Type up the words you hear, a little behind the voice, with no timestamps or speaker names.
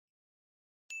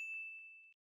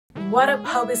What up,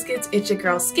 Ho Biscuits? It's your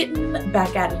girl Skitten,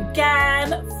 back at it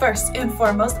again. First and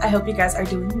foremost, I hope you guys are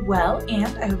doing well,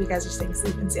 and I hope you guys are staying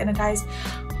safe and sanitized.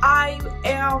 I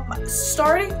am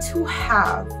starting to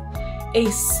have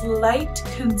a slight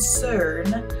concern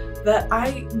that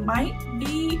I might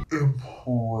be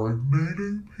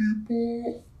impregnating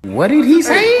people. What did he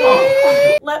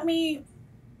say? Let me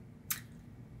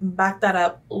back that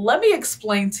up. Let me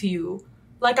explain to you.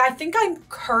 Like, I think I'm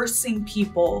cursing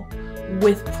people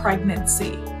with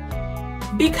pregnancy.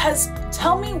 Because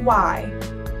tell me why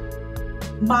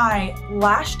my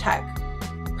lash tech,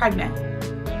 pregnant,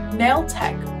 nail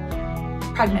tech,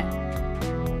 pregnant.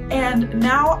 And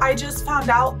now I just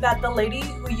found out that the lady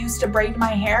who used to braid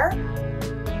my hair,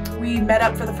 we met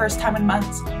up for the first time in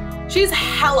months. She's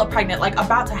hella pregnant, like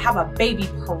about to have a baby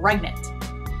pregnant.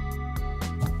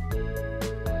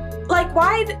 Like,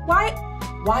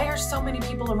 why are so many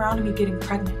people around me getting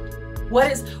pregnant?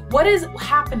 What is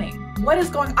happening? What is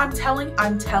going? I'm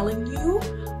telling you.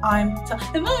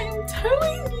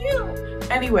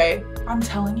 Anyway, I'm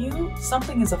telling you,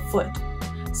 something is afoot.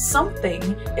 Something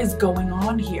is going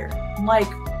on here.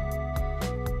 Like,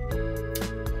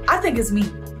 I think it's me.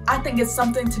 I think it's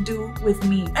something to do with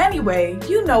me. Anyway,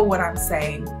 you know what I'm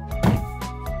saying.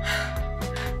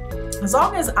 As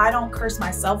long as I don't curse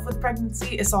myself with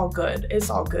pregnancy, it's all good. It's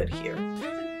all good here.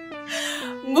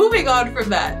 Moving on from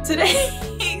that,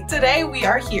 today we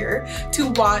are here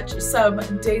to watch some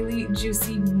daily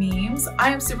juicy memes.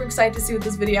 I am super excited to see what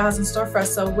this video has in store for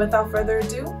us, so without further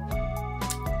ado,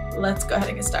 let's go ahead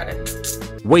and get started.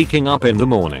 Waking up in the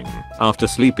morning after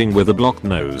sleeping with a blocked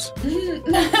nose.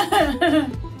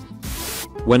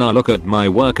 When I look at my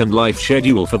work and life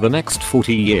schedule for the next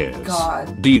 40 years,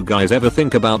 God. Do you guys ever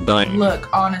think about dying?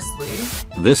 Look, honestly.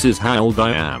 This is how old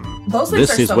I am. Those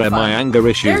this is so where fun. my anger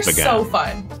issues They're began. so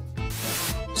fun.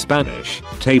 Spanish,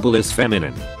 table is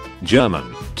feminine.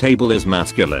 German, table is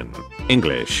masculine.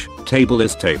 English, table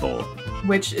is table.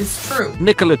 Which is true.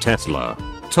 Nikola Tesla,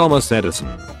 Thomas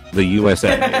Edison, the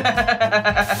USA.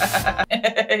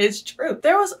 It's true.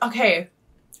 There was, okay,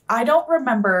 I don't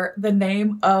remember the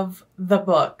name of the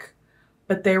book,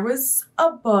 but there was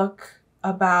a book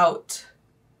about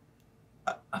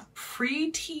a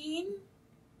preteen,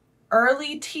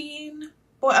 early teen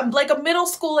boy, like a middle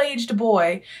school aged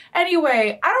boy.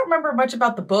 Anyway, I don't remember much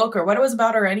about the book or what it was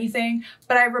about or anything,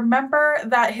 but I remember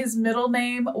that his middle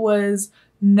name was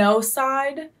No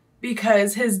Side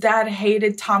because his dad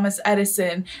hated Thomas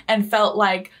Edison and felt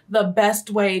like the best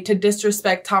way to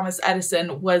disrespect Thomas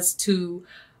Edison was to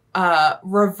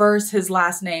reverse his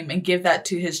last name and give that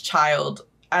to his child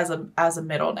as a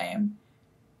middle name.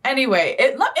 Anyway,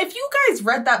 if you guys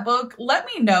read that book, let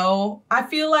me know. I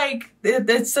feel like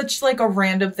it's such like a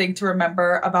random thing to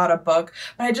remember about a book,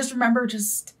 but I just remember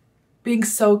just being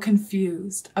so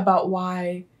confused about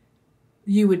why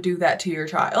you would do that to your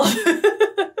child.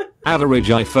 Average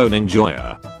iPhone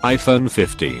enjoyer, iPhone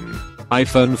 15,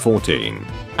 iPhone 14,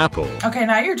 Apple. Okay,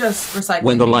 now you're just recycling.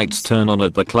 When the lights turn on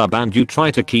at the club and you try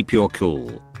to keep your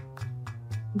cool.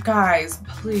 Guys,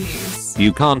 please.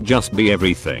 You can't just be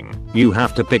everything. You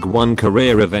have to pick one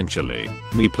career eventually.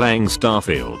 Me playing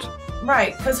Starfield.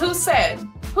 Right, because who said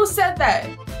that?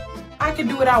 I can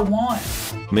do what I want.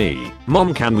 Me.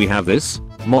 Mom, can we have this?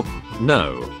 Mom,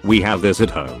 no, we have this at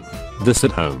home. This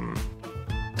at home.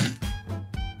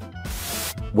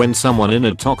 When someone in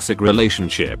a toxic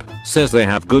relationship says they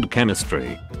have good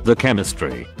chemistry, the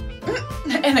chemistry.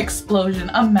 An explosion,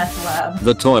 a meth lab.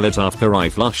 The toilet after I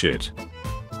flush it.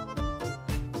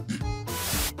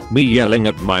 Me yelling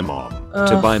at my mom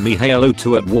to buy me Halo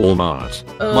 2 at Walmart.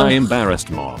 My embarrassed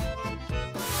mom.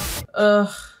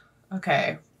 Ugh.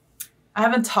 Okay. I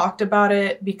haven't talked about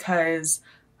it because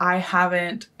I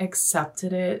haven't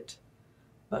accepted it.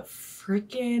 But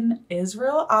freaking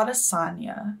Israel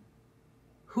Adesanya,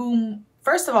 whom,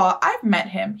 first of all, I've met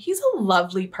him. He's a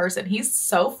lovely person. He's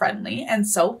so friendly and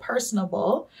so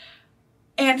personable.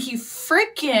 And he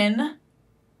freaking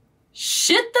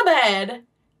shit the bed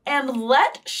and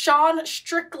let Sean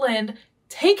Strickland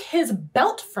take his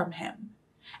belt from him.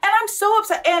 And I'm so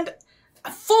upset and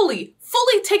fully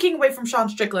taking away from Sean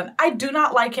Strickland. I do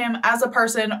not like him as a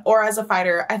person or as a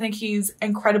fighter. I think he's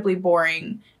incredibly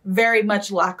boring, very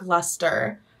much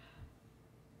lackluster.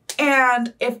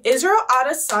 And if Israel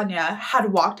Adesanya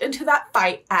had walked into that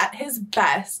fight at his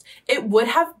best, it would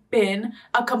have been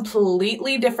a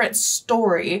completely different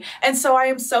story. And so I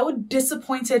am so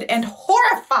disappointed and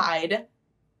horrified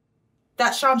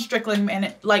that Sean Strickland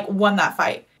won that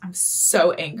fight. I'm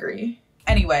so angry.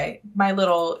 Anyway, my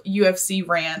little UFC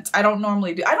rant. I don't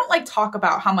like talk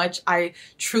about how much I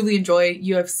truly enjoy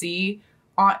UFC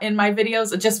in my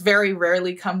videos. It just very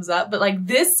rarely comes up. But like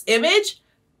this image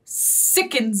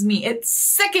sickens me. It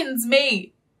sickens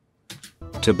me.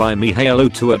 To buy me Halo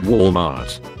 2 at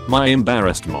Walmart. My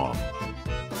embarrassed mom.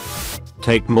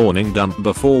 Take morning dump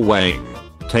before weighing.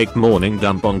 Take morning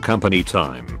dump on company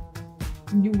time.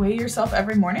 You weigh yourself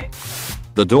every morning?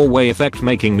 The doorway effect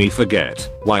making me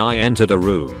forget why I entered a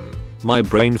room. My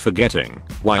brain forgetting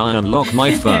why I unlock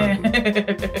my phone.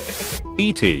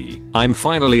 E.T. I'm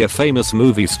finally a famous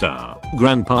movie star.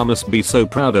 Grandpa must be so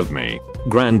proud of me.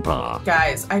 Grandpa.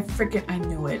 Guys, I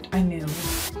knew it. I knew.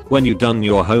 When you done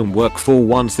your homework for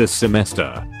once this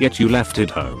semester, yet you left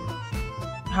it home.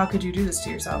 How could you do this to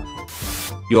yourself?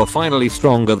 You're finally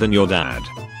stronger than your dad.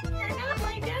 You're not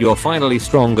my dad. You're finally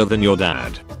stronger than your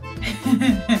dad.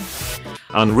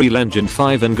 Unreal Engine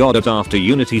 5 and got it after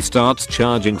Unity starts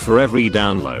charging for every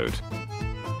download.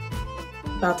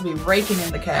 About to be raking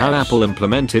in the cash. How Apple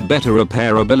implemented better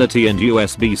repairability and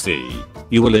USB-C.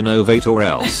 You will innovate or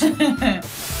else.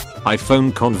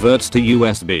 iPhone converts to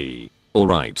USB.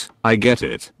 Alright, I get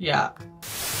it. Yeah.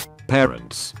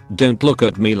 Parents, don't look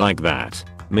at me like that.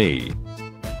 Me.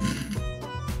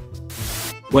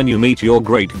 When you meet your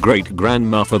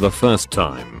great-great-grandma for the first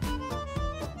time.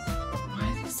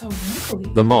 Why is it so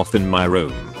wrinkly? The moth in my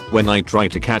room, when I try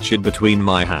to catch it between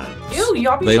my hands. Ew,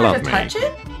 y'all be they trying love to me. touch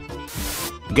it?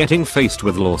 Getting faced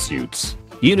with lawsuits.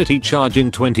 Unity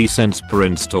charging 20 cents per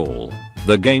install.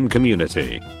 The game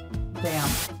community. Damn.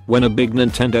 When a big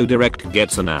Nintendo Direct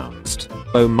gets announced.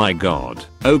 Oh my god.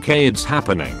 Okay, it's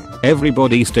happening.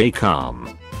 Everybody stay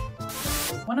calm.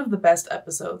 One of the best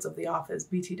episodes of The Office,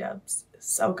 BT Dubs.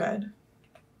 So good.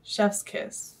 Chef's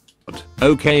kiss.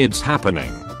 Okay, it's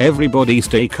happening. Everybody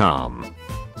stay calm.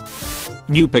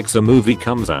 New Pixar movie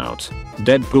comes out.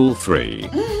 Deadpool 3.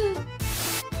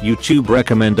 YouTube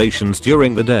recommendations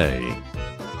during the day.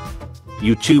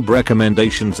 YouTube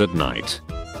recommendations at night.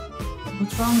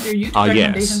 What's wrong with your YouTube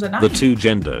recommendations Yes, at night? the two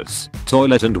genders,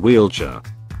 toilet and wheelchair.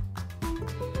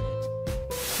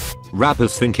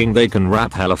 Rappers thinking they can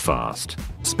rap hella fast.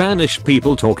 Spanish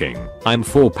people talking. I'm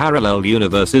 4 parallel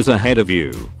universes ahead of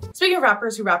you. Speaking of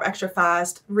rappers who rap extra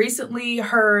fast, recently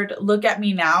heard Look at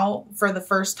Me Now for the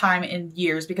first time in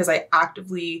years because I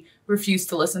actively refused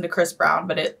to listen to Chris Brown,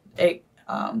 but it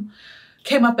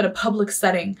came up in a public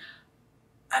setting.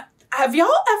 Have y'all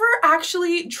ever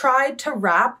actually tried to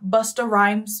rap Busta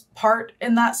Rhymes' part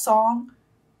in that song?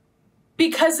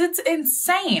 Because it's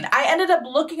insane. I ended up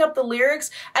looking up the lyrics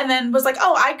and then was like,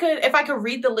 oh, if I could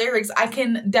read the lyrics, I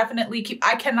can definitely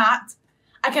I cannot,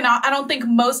 I don't think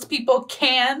most people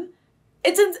can.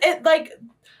 Like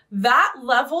that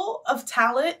level of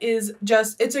talent is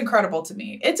just, it's incredible to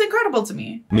me. It's incredible to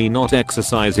me. Me not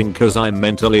exercising cause I'm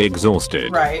mentally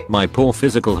exhausted. Right. My poor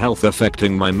physical health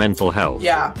affecting my mental health.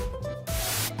 Yeah.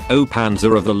 O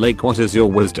Panzer of the Lake, what is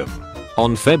your wisdom?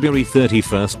 On February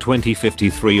 31st,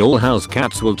 2053 all house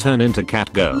cats will turn into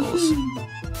cat girls.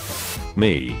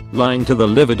 Me, lying to the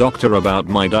liver doctor about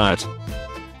my diet.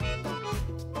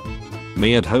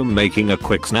 Me at home making a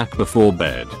quick snack before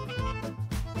bed.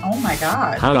 Oh my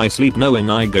God. How I sleep knowing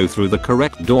I go through the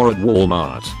correct door at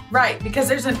Walmart. Right, because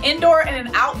there's an indoor and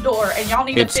an outdoor and y'all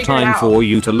need to It's figure it out. time for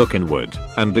you to look inward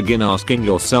and begin asking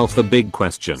yourself the big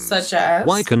questions. Such as?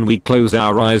 Why can we close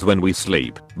our eyes when we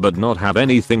sleep, but not have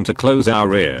anything to close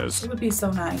our ears? It would be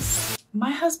so nice. My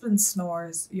husband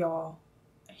snores, y'all.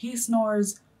 He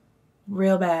snores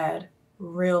real bad,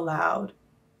 real loud.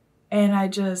 And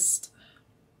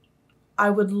I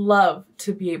would love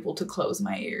to be able to close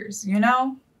my ears, you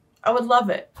know? I would love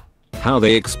it. How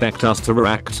they expect us to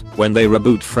react when they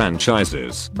reboot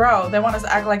franchises. Bro, they want us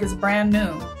to act like it's brand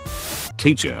new.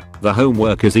 Teacher, the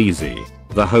homework is easy.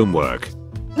 The homework.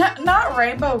 Not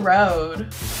Rainbow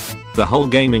Road. The whole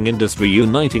gaming industry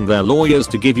uniting their lawyers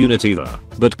to give Unity the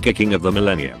butt kicking of the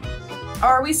millennium.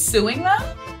 Are we suing them?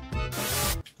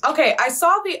 Okay, I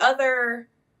saw the other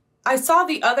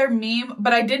meme,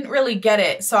 but I didn't really get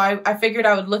it. So I figured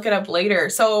I would look it up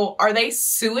later. So are they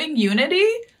suing Unity?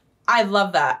 I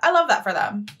love that. I love that for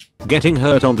them. Getting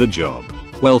hurt on the job.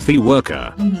 Wealthy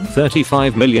worker.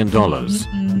 $35 million.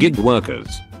 Gig workers.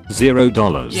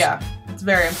 $0. Yeah, it's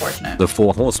very unfortunate. The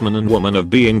 4 horsemen and woman of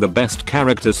being the best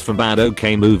characters for bad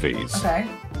okay movies. Okay.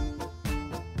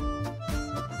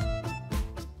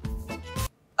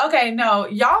 Okay, no,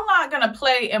 y'all not gonna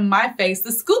play in my face.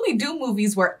 The Scooby-Doo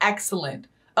movies were excellent.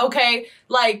 Okay?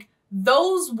 Like,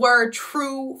 those were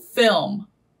true film.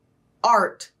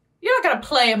 Art. You're not gonna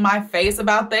play in my face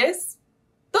about this.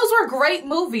 Those were great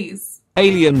movies.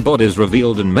 Alien bodies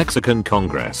revealed in Mexican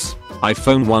Congress.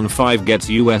 iPhone 15 gets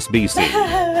USB-C.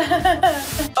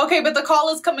 Okay, but the call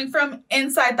is coming from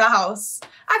inside the house.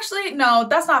 Actually, no,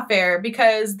 that's not fair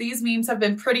because these memes have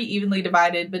been pretty evenly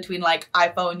divided between like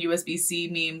iPhone USB-C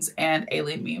memes and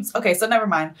alien memes. Okay, so never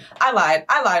mind. I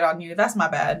lied on you. That's my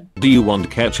bad. Do you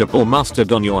want ketchup or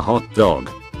mustard on your hot dog?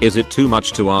 Is it too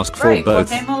much to ask for Right, both?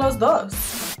 ¿por qué no los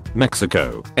dos?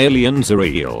 Mexico. Aliens are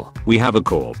real. We have a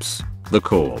corpse. The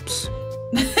corpse.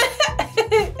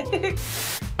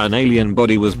 An alien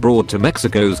body was brought to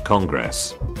Mexico's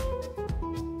Congress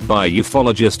by a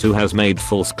ufologist who has made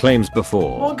false claims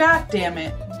before. Well, god damn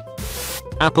it.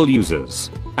 Apple users.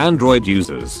 Android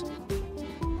users.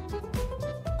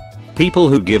 People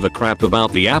who give a crap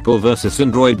about the Apple versus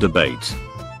Android debate.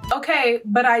 Okay,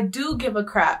 but I do give a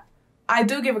crap. I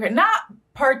do give a crap. Not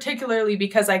particularly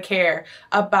because I care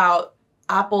about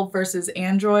Apple versus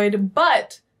Android,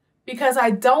 but because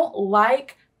I don't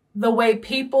like the way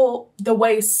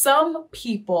some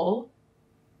people,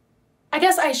 I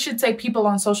guess I should say people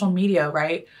on social media,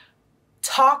 right?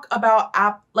 Talk about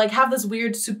have this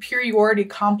weird superiority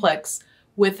complex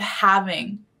with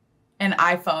having an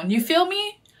iPhone. You feel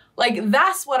me? Like,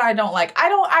 that's what I don't like. I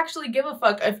don't actually give a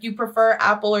fuck if you prefer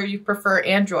Apple or you prefer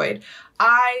Android.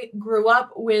 I grew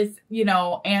up with,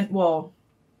 I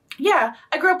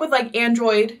grew up with like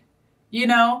Android,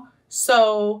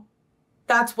 so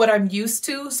that's what I'm used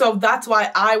to. So that's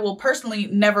why I will personally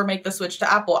never make the switch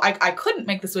to Apple. I couldn't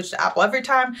make the switch to Apple. Every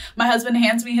time my husband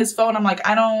hands me his phone, I'm like,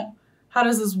 how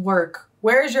does this work?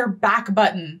 Where's your back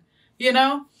button?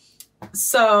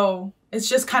 So it's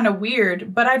just kind of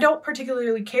weird, but I don't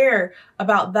particularly care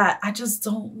about that. I just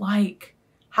don't like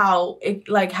how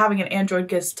having an Android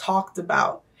gets talked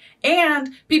about.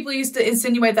 And people used to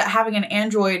insinuate that having an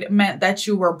Android meant that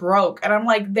you were broke. And I'm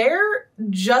like, they're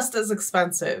just as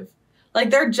expensive.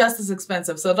 They're just as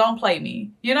expensive, so don't play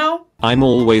me, I'm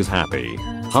always happy,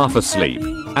 half asleep,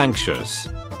 anxious,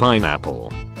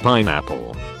 pineapple,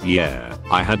 pineapple. Yeah,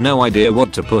 I had no idea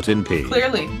what to put in P.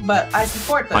 Clearly, but I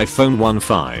support them. iPhone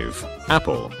 15.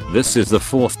 Apple, this is the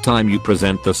 4th time you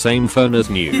present the same phone as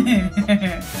new.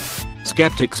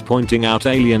 Skeptics pointing out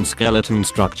alien skeleton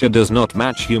structure does not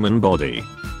match human body.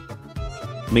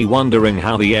 Me wondering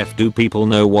how the F do people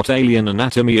know what alien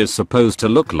anatomy is supposed to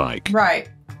look like. Right.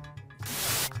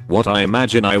 What I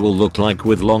imagine I will look like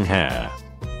with long hair.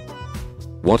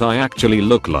 What I actually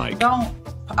look like.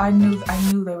 I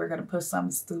knew they were gonna put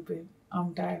something stupid.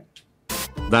 I'm dead.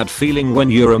 That feeling when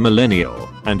you're a millennial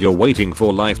and you're waiting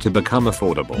for life to become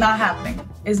affordable. Not happening.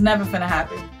 It's never gonna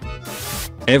happen.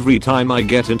 Every time I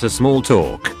get into small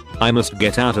talk, I must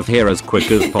get out of here as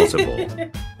quick as possible.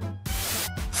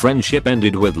 Friendship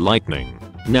ended with lightning.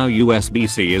 Now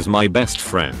USB-C is my best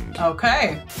friend.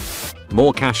 Okay.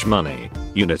 More cash money.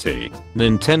 Unity.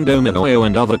 Nintendo Minoyo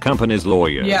and other companies'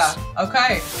 lawyers. Yeah,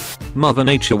 okay. Mother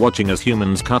Nature watching as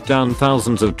humans cut down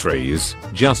thousands of trees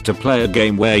just to play a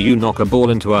game where you knock a ball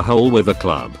into a hole with a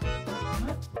club.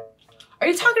 Are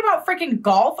you talking about freaking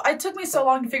golf? It took me so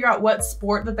long to figure out what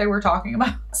sport that they were talking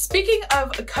about. Speaking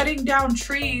of cutting down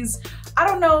trees, I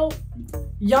don't know,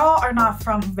 y'all are not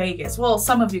from Vegas. Well,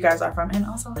 some of you guys are from, and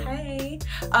also, hey.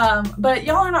 But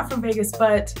y'all are not from Vegas,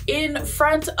 but in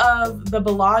front of the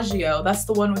Bellagio, that's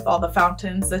the one with all the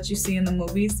fountains that you see in the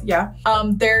movies, yeah.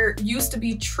 There used to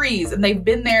be trees, and they've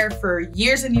been there for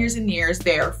years and years and years.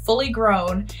 They are fully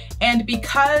grown, and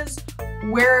because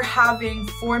we're having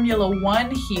Formula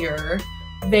One here,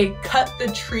 they cut the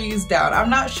trees down.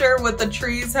 I'm not sure what the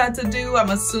trees had to do.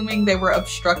 I'm assuming they were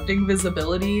obstructing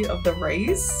visibility of the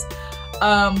race.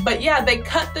 But yeah, they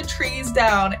cut the trees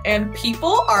down and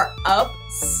people are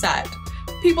upset.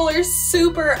 People are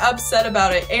super upset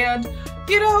about it. And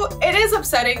it is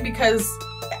upsetting because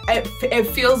it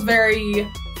feels very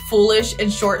foolish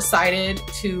and short-sighted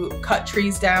to cut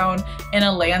trees down in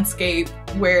a landscape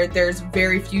where there's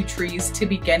very few trees to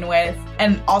begin with,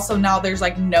 and also now there's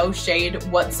no shade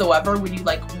whatsoever when you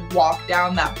walk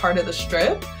down that part of the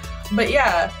strip. But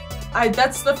yeah,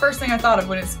 that's the first thing I thought of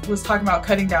when it was talking about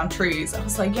cutting down trees. I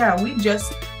was like, yeah, we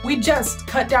just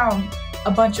cut down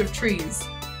a bunch of trees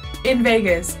in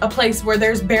Vegas, a place where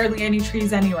there's barely any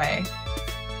trees anyway.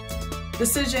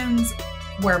 Decisions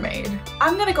were made.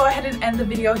 I'm gonna go ahead and end the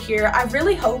video here. I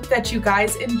really hope that you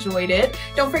guys enjoyed it.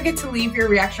 Don't forget to leave your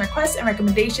reaction requests and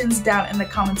recommendations down in the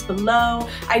comments below.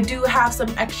 I do have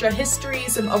some extra history,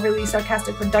 some overly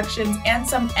sarcastic productions, and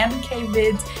some MK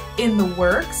vids in the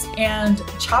works. And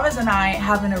Chavez and I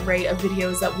have an array of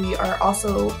videos that we are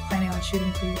also planning on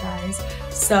shooting for you guys.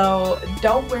 So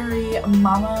don't worry,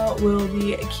 Mama will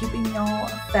be keeping y'all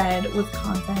fed with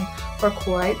content for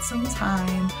quite some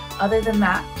time. Other than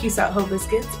that, peace out, Ho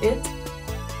Biscuits. It's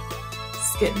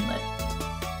Skittin' Lit.